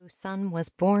whose son was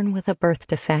born with a birth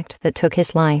defect that took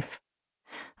his life.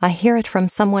 I hear it from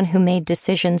someone who made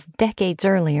decisions decades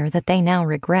earlier that they now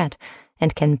regret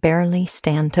and can barely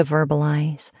stand to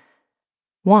verbalize.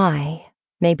 Why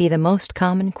may be the most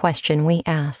common question we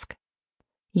ask.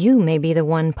 You may be the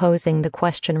one posing the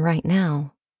question right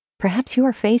now. Perhaps you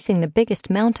are facing the biggest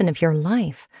mountain of your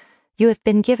life. You have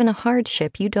been given a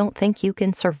hardship you don't think you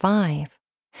can survive.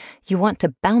 You want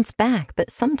to bounce back, but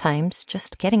sometimes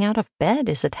just getting out of bed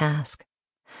is a task.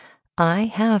 I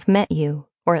have met you,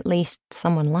 or at least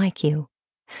someone like you.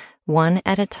 One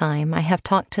at a time, I have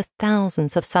talked to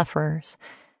thousands of sufferers.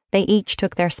 They each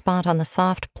took their spot on the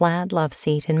soft plaid love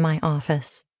seat in my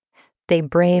office. They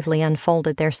bravely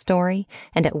unfolded their story,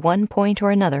 and at one point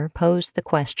or another posed the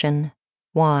question,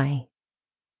 why?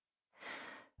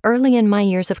 Early in my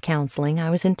years of counseling, I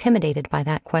was intimidated by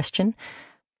that question.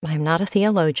 I am not a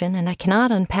theologian, and I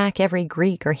cannot unpack every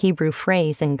Greek or Hebrew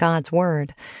phrase in God's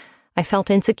Word. I felt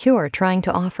insecure trying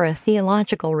to offer a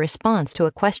theological response to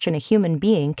a question a human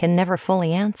being can never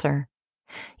fully answer.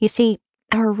 You see,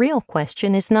 our real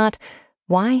question is not,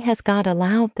 why has God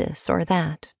allowed this or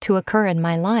that to occur in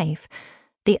my life?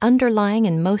 The underlying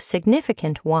and most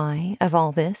significant why of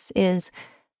all this is,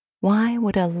 why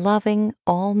would a loving,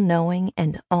 all-knowing,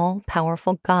 and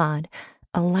all-powerful God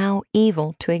allow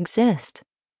evil to exist?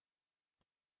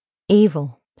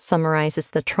 Evil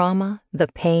summarizes the trauma, the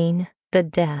pain, the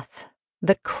death,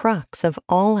 the crux of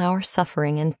all our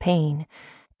suffering and pain,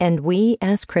 and we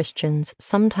as Christians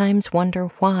sometimes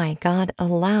wonder why God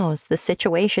allows the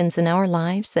situations in our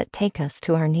lives that take us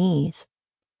to our knees.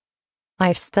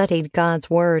 I've studied God's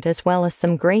Word as well as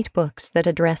some great books that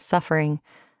address suffering.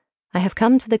 I have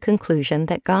come to the conclusion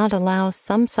that God allows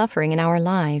some suffering in our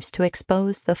lives to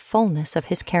expose the fullness of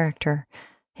His character,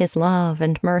 His love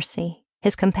and mercy,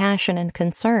 His compassion and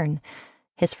concern,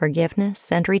 His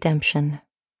forgiveness and redemption,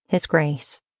 His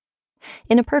grace.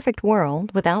 In a perfect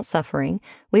world, without suffering,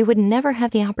 we would never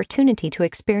have the opportunity to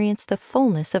experience the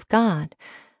fullness of God.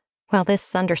 While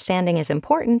this understanding is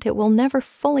important, it will never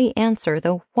fully answer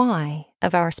the why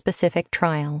of our specific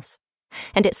trials.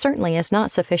 And it certainly is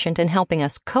not sufficient in helping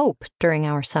us cope during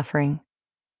our suffering.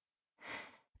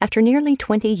 After nearly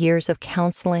 20 years of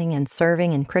counseling and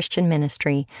serving in Christian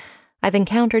ministry, I've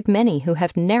encountered many who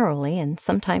have narrowly and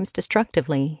sometimes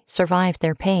destructively survived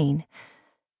their pain.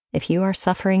 If you are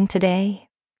suffering today,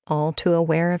 all too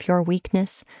aware of your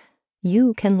weakness,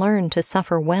 you can learn to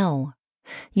suffer well.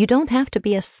 You don't have to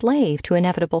be a slave to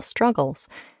inevitable struggles.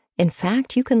 In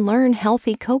fact, you can learn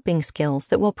healthy coping skills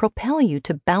that will propel you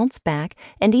to bounce back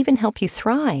and even help you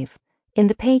thrive. In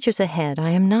the pages ahead, I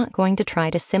am not going to try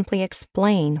to simply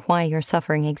explain why your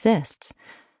suffering exists.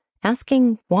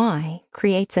 Asking why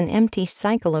creates an empty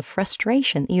cycle of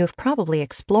frustration that you have probably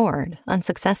explored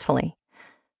unsuccessfully.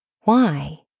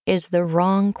 Why is the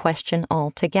wrong question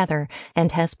altogether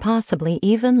and has possibly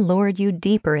even lured you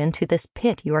deeper into this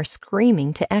pit you are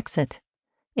screaming to exit.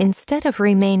 Instead of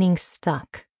remaining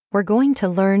stuck, we're going to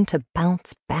learn to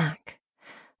bounce back.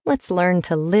 Let's learn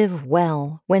to live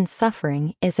well when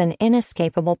suffering is an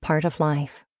inescapable part of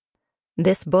life.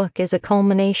 This book is a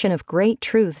culmination of great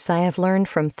truths I have learned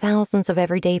from thousands of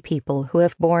everyday people who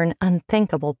have borne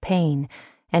unthinkable pain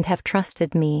and have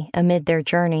trusted me amid their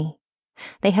journey.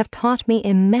 They have taught me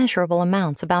immeasurable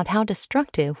amounts about how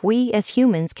destructive we as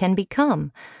humans can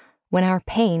become when our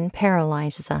pain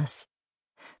paralyzes us.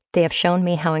 They have shown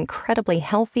me how incredibly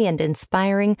healthy and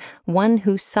inspiring one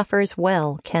who suffers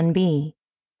well can be.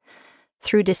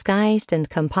 Through disguised and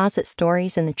composite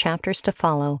stories in the chapters to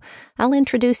follow, I'll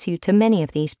introduce you to many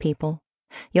of these people.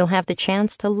 You'll have the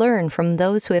chance to learn from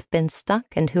those who have been stuck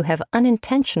and who have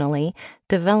unintentionally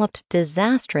developed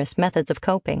disastrous methods of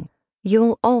coping.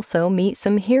 You'll also meet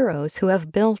some heroes who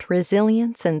have built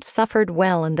resilience and suffered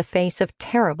well in the face of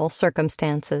terrible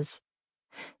circumstances.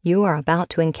 You are about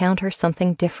to encounter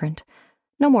something different.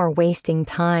 No more wasting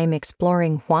time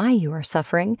exploring why you are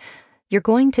suffering. You're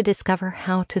going to discover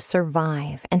how to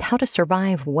survive and how to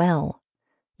survive well.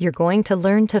 You're going to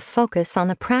learn to focus on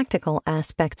the practical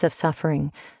aspects of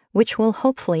suffering, which will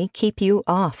hopefully keep you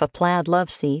off a plaid love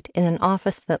seat in an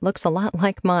office that looks a lot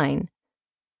like mine.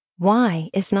 Why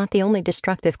is not the only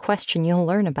destructive question you'll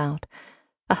learn about.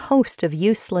 A host of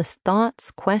useless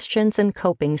thoughts, questions, and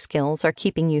coping skills are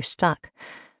keeping you stuck.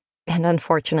 And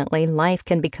unfortunately, life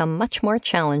can become much more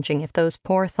challenging if those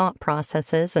poor thought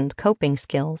processes and coping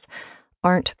skills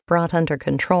aren't brought under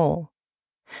control.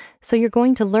 So you're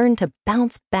going to learn to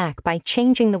bounce back by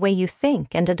changing the way you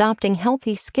think and adopting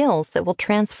healthy skills that will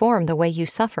transform the way you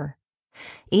suffer.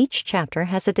 Each chapter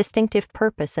has a distinctive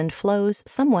purpose and flows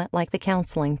somewhat like the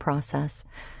counseling process.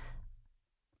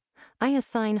 I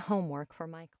assign homework for my